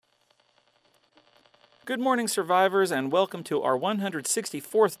Good morning, survivors, and welcome to our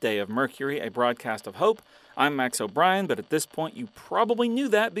 164th day of Mercury, a broadcast of hope. I'm Max O'Brien, but at this point you probably knew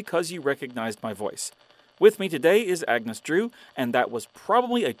that because you recognized my voice. With me today is Agnes Drew, and that was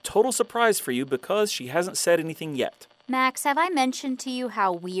probably a total surprise for you because she hasn't said anything yet. Max, have I mentioned to you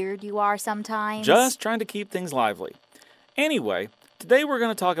how weird you are sometimes? Just trying to keep things lively. Anyway, today we're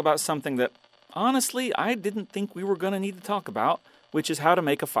going to talk about something that, honestly, I didn't think we were going to need to talk about, which is how to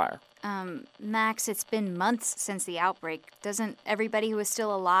make a fire. Max, it's been months since the outbreak. Doesn't everybody who is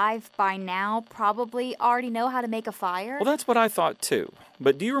still alive by now probably already know how to make a fire? Well, that's what I thought too.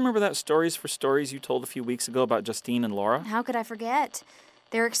 But do you remember that Stories for Stories you told a few weeks ago about Justine and Laura? How could I forget?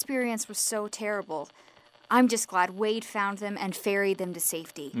 Their experience was so terrible. I'm just glad Wade found them and ferried them to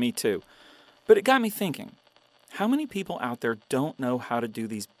safety. Me too. But it got me thinking, how many people out there don't know how to do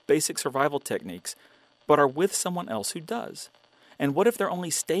these basic survival techniques, but are with someone else who does? And what if they're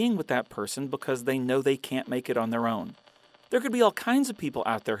only staying with that person because they know they can't make it on their own? There could be all kinds of people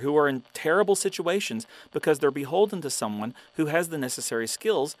out there who are in terrible situations because they're beholden to someone who has the necessary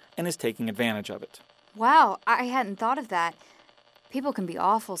skills and is taking advantage of it. Wow, I hadn't thought of that. People can be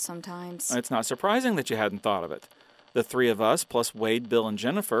awful sometimes. It's not surprising that you hadn't thought of it. The three of us, plus Wade, Bill, and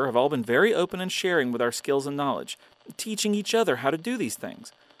Jennifer, have all been very open and sharing with our skills and knowledge, teaching each other how to do these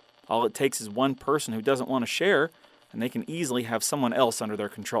things. All it takes is one person who doesn't want to share, and they can easily have someone else under their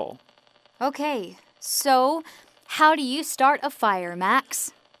control. Okay, so how do you start a fire,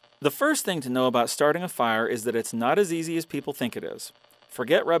 Max? The first thing to know about starting a fire is that it's not as easy as people think it is.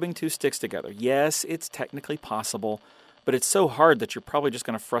 Forget rubbing two sticks together. Yes, it's technically possible, but it's so hard that you're probably just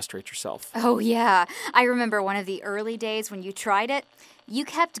going to frustrate yourself. Oh, yeah. I remember one of the early days when you tried it. You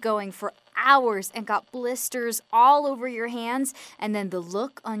kept going for hours and got blisters all over your hands, and then the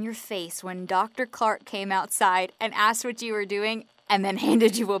look on your face when Dr. Clark came outside and asked what you were doing and then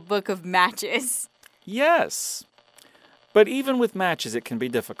handed you a book of matches. Yes. But even with matches, it can be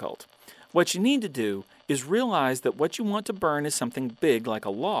difficult. What you need to do is realize that what you want to burn is something big like a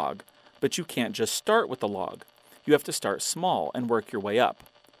log, but you can't just start with the log. You have to start small and work your way up.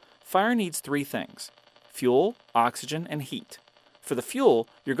 Fire needs three things: fuel, oxygen, and heat. For the fuel,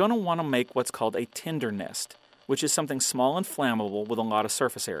 you're going to want to make what's called a tinder nest, which is something small and flammable with a lot of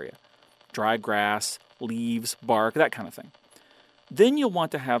surface area. Dry grass, leaves, bark, that kind of thing. Then you'll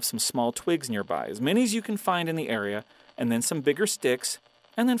want to have some small twigs nearby, as many as you can find in the area, and then some bigger sticks,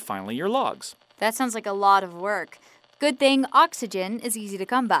 and then finally your logs. That sounds like a lot of work. Good thing oxygen is easy to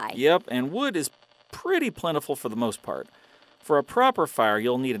come by. Yep, and wood is pretty plentiful for the most part. For a proper fire,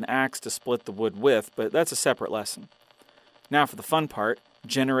 you'll need an axe to split the wood with, but that's a separate lesson. Now for the fun part,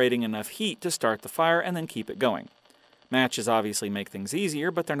 generating enough heat to start the fire and then keep it going. Matches obviously make things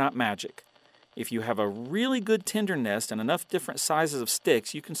easier, but they're not magic. If you have a really good tinder nest and enough different sizes of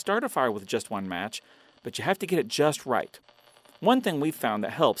sticks, you can start a fire with just one match, but you have to get it just right. One thing we've found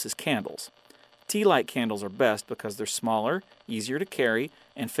that helps is candles. Tea light candles are best because they're smaller, easier to carry,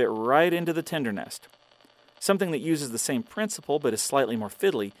 and fit right into the tinder nest. Something that uses the same principle but is slightly more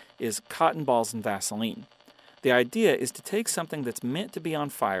fiddly is cotton balls and Vaseline. The idea is to take something that's meant to be on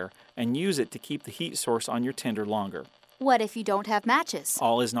fire and use it to keep the heat source on your tinder longer. What if you don't have matches?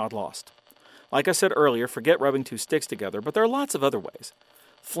 All is not lost. Like I said earlier, forget rubbing two sticks together, but there are lots of other ways.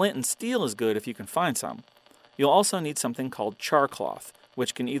 Flint and steel is good if you can find some. You'll also need something called char cloth,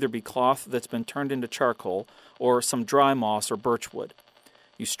 which can either be cloth that's been turned into charcoal or some dry moss or birch wood.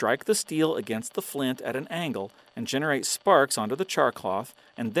 You strike the steel against the flint at an angle and generate sparks onto the char cloth,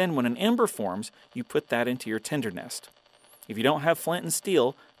 and then when an ember forms, you put that into your tinder nest. If you don't have flint and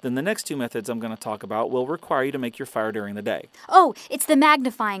steel, then the next two methods I'm going to talk about will require you to make your fire during the day. Oh, it's the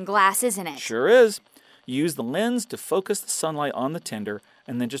magnifying glass, isn't it? Sure is. Use the lens to focus the sunlight on the tinder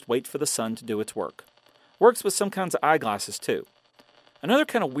and then just wait for the sun to do its work. Works with some kinds of eyeglasses too. Another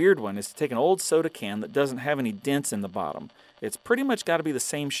kind of weird one is to take an old soda can that doesn't have any dents in the bottom. It's pretty much got to be the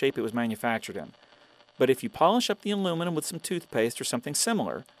same shape it was manufactured in. But if you polish up the aluminum with some toothpaste or something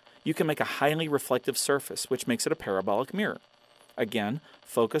similar, you can make a highly reflective surface, which makes it a parabolic mirror. Again,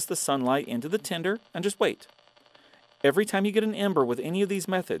 focus the sunlight into the tinder and just wait. Every time you get an ember with any of these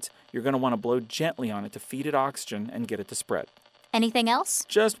methods, you're going to want to blow gently on it to feed it oxygen and get it to spread. Anything else?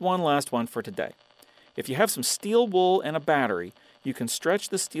 Just one last one for today. If you have some steel wool and a battery, you can stretch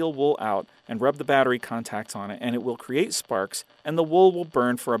the steel wool out and rub the battery contacts on it, and it will create sparks, and the wool will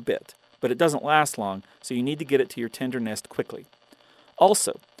burn for a bit. But it doesn't last long, so you need to get it to your tinder nest quickly.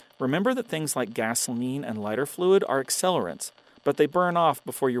 Also, remember that things like gasoline and lighter fluid are accelerants, but they burn off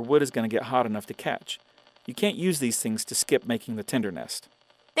before your wood is going to get hot enough to catch. You can't use these things to skip making the tinder nest.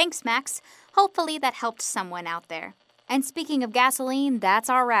 Thanks, Max. Hopefully that helped someone out there. And speaking of gasoline, that's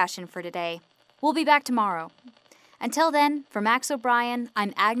our ration for today. We'll be back tomorrow. Until then, for Max O'Brien,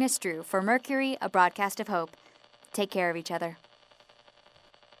 I'm Agnes Drew for Mercury, a broadcast of hope. Take care of each other.